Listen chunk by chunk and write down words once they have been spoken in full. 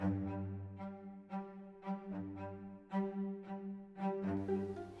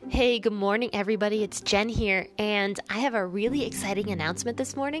Hey, good morning, everybody. It's Jen here, and I have a really exciting announcement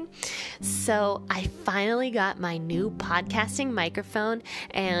this morning. So I finally got my new podcasting microphone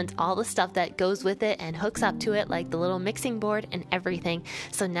and all the stuff that goes with it and hooks up to it, like the little mixing board and everything.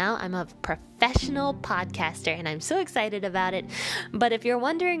 So now I'm a professional podcaster, and I'm so excited about it. But if you're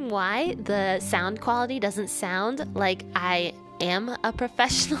wondering why the sound quality doesn't sound like I am a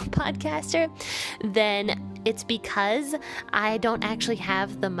professional podcaster, then it's because I don't actually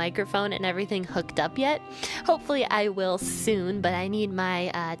have the microphone and everything hooked up yet. Hopefully I will soon, but I need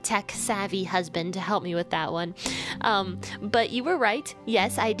my tech-savvy husband to help me with that one. But you were right.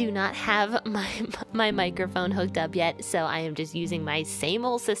 Yes, I do not have my microphone hooked up yet, so I am just using my same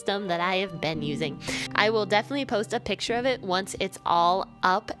old system that I have been using. I will definitely post a picture of it once it's all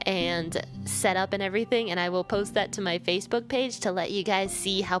up and set up and everything, and I will post that to my Facebook page to let you guys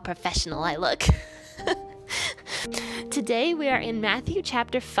see how professional I look. Today we are in Matthew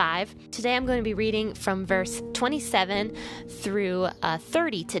chapter 5. Today I'm going to be reading from verse 27 through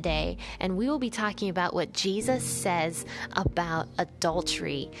 30 today, and we will be talking about what Jesus says about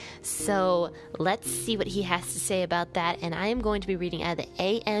adultery. So let's see what he has to say about that, and I am going to be reading out of the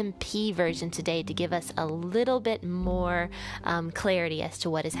AMP version today to give us a little bit more clarity as to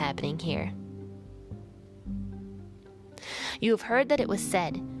what is happening here. You have heard that it was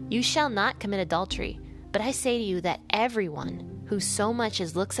said, "You shall not commit adultery." But I say to you that everyone who so much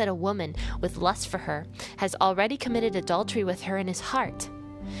as looks at a woman with lust for her has already committed adultery with her in his heart.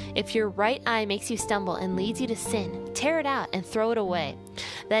 If your right eye makes you stumble and leads you to sin, tear it out and throw it away.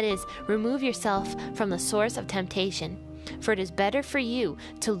 That is, remove yourself from the source of temptation. For it is better for you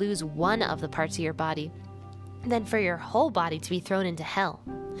to lose one of the parts of your body than for your whole body to be thrown into hell.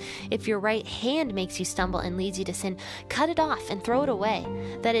 If your right hand makes you stumble and leads you to sin, cut it off and throw it away.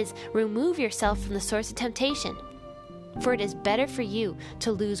 That is, remove yourself from the source of temptation. For it is better for you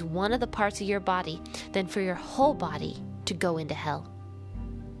to lose one of the parts of your body than for your whole body to go into hell.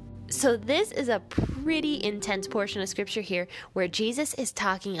 So this is a pretty intense portion of scripture here where Jesus is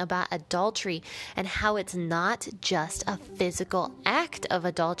talking about adultery and how it's not just a physical act of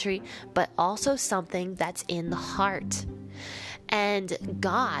adultery, but also something that's in the heart. And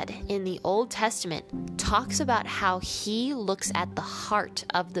God in the Old Testament talks about how he looks at the heart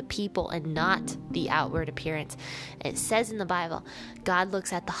of the people and not the outward appearance. It says in the Bible, God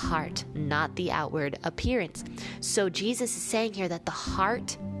looks at the heart, not the outward appearance. So Jesus is saying here that the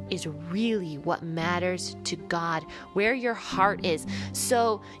heart is really what matters to God, where your heart is.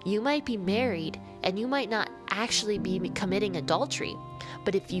 So you might be married and you might not actually be committing adultery.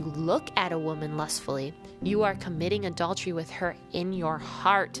 But if you look at a woman lustfully, you are committing adultery with her in your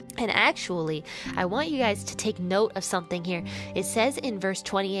heart. And actually, I want you guys to take note of something here. It says in verse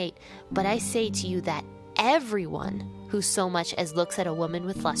 28, "But I say to you that everyone who so much as looks at a woman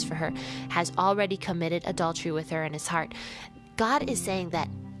with lust for her has already committed adultery with her in his heart." God is saying that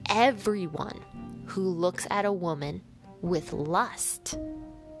everyone who looks at a woman with lust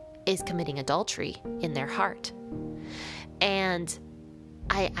is committing adultery in their heart. And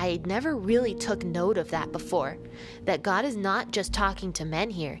I never really took note of that before, that God is not just talking to men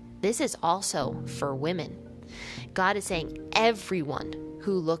here. This is also for women. God is saying everyone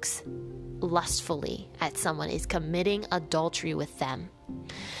who looks lustfully at someone is committing adultery with them.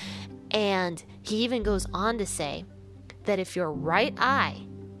 And he even goes on to say that if your right eye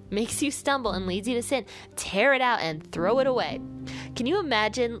makes you stumble and leads you to sin, tear it out and throw it away. Can you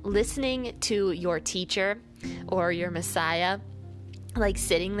imagine listening to your teacher or your Messiah, like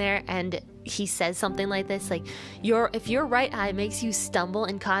sitting there and he says something like this, like, if your right eye makes you stumble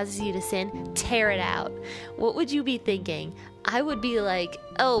and causes you to sin, tear it out. What would you be thinking? I would be like,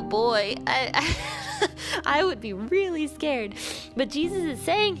 oh boy, I would be really scared. But Jesus is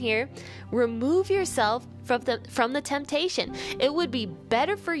saying here, remove yourself from the temptation. It would be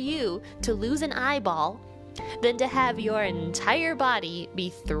better for you to lose an eyeball than to have your entire body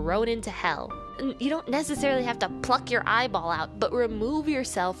be thrown into hell. You don't necessarily have to pluck your eyeball out, but remove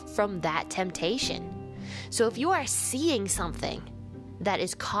yourself from that temptation. So if you are seeing something that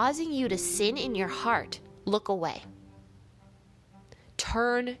is causing you to sin in your heart, look away.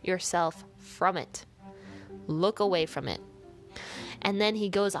 Turn yourself from it. Look away from it. And then he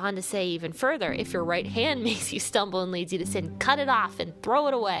goes on to say even further, if your right hand makes you stumble and leads you to sin, cut it off and throw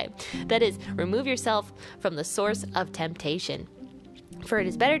it away. That is, remove yourself from the source of temptation. For it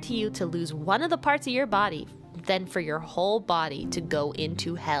is better to you to lose one of the parts of your body than for your whole body to go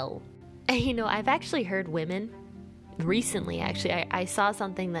into hell. And I've actually heard women recently, actually, I saw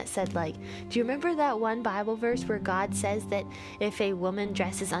something that said, like, do you remember that one Bible verse where God says that if a woman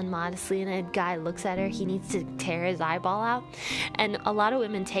dresses unmodestly and a guy looks at her, he needs to tear his eyeball out? And a lot of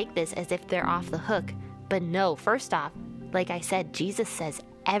women take this as if they're off the hook. But no, first off, like I said, Jesus says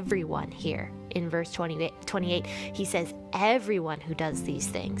everyone here. In verse 28, he says everyone who does these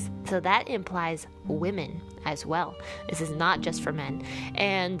things. So that implies women as well. This is not just for men.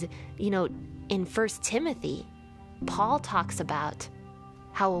 And, in 1 Timothy, Paul talks about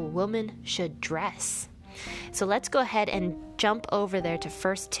how a woman should dress. So let's go ahead and jump over there to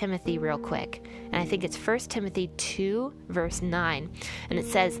 1 Timothy real quick. And I think it's 1 Timothy 2, verse 9. And it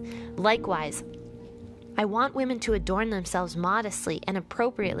says, likewise, I want women to adorn themselves modestly and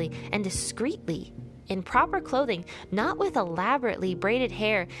appropriately and discreetly in proper clothing, not with elaborately braided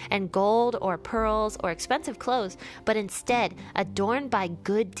hair and gold or pearls or expensive clothes, but instead adorned by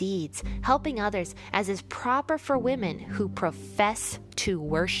good deeds, helping others as is proper for women who profess to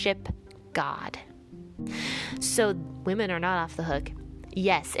worship God. So women are not off the hook.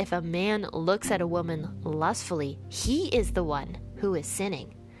 Yes, if a man looks at a woman lustfully, he is the one who is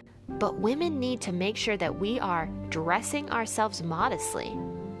sinning. But women need to make sure that we are dressing ourselves modestly.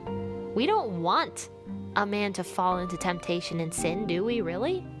 We don't want a man to fall into temptation and sin, do we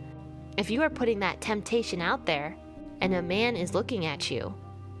really? If you are putting that temptation out there and a man is looking at you,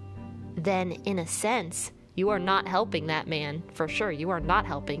 then in a sense, you are not helping that man, for sure. You are not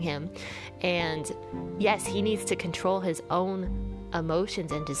helping him. And yes, he needs to control his own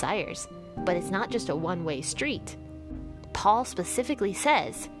emotions and desires, but it's not just a one-way street. Paul specifically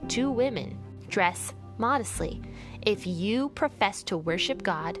says to women, dress modestly. If you profess to worship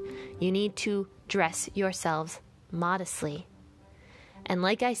God, you need to dress yourselves modestly. And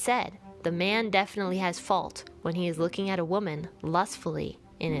like I said, the man definitely has fault when he is looking at a woman lustfully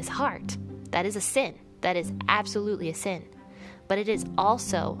in his heart. That is a sin. That is absolutely a sin. But it is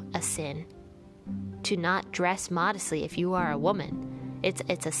also a sin to not dress modestly if you are a woman.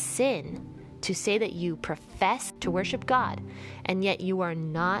 It's a sin to say that you profess to worship God, and yet you are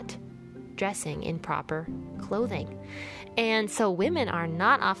not dressing in proper clothing. And so women are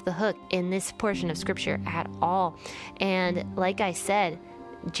not off the hook in this portion of scripture at all. And like I said,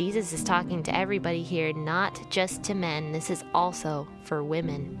 Jesus is talking to everybody here, not just to men. This is also for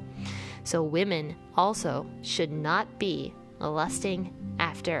women. So women also should not be lusting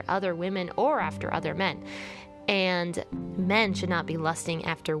after other women or after other men. And men should not be lusting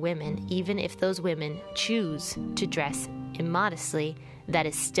after women, even if those women choose to dress immodestly. That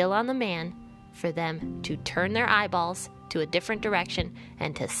is still on the man for them to turn their eyeballs to a different direction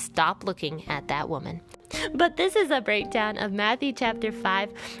and to stop looking at that woman. But this is a breakdown of Matthew chapter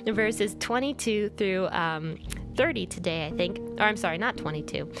 5, verses 22 through 30 today, I think. Or I'm sorry, not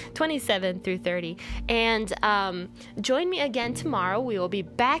 22, 27 through 30. And join me again tomorrow. We will be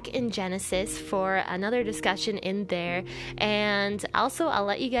back in Genesis for another discussion in there. And also, I'll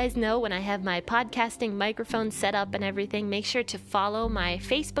let you guys know when I have my podcasting microphone set up and everything. Make sure to follow my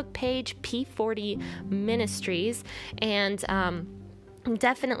Facebook page, P40 Ministries. And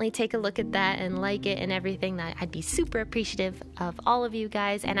definitely take a look at that and like it and everything. That I'd be super appreciative of all of you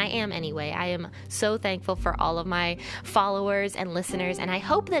guys, and I am anyway. I am so thankful for all of my followers and listeners, and I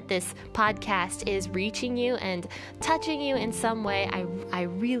hope that this podcast is reaching you and touching you in some way. I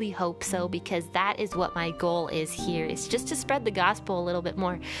really hope so, because that is what my goal is here, is just to spread the gospel a little bit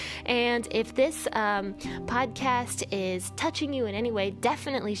more. And if this podcast is touching you in any way,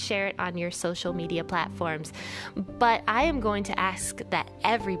 definitely share it on your social media platforms. But I am going to ask that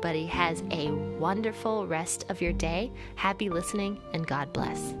everybody has a wonderful rest of your day. Happy listening, and God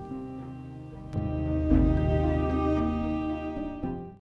bless.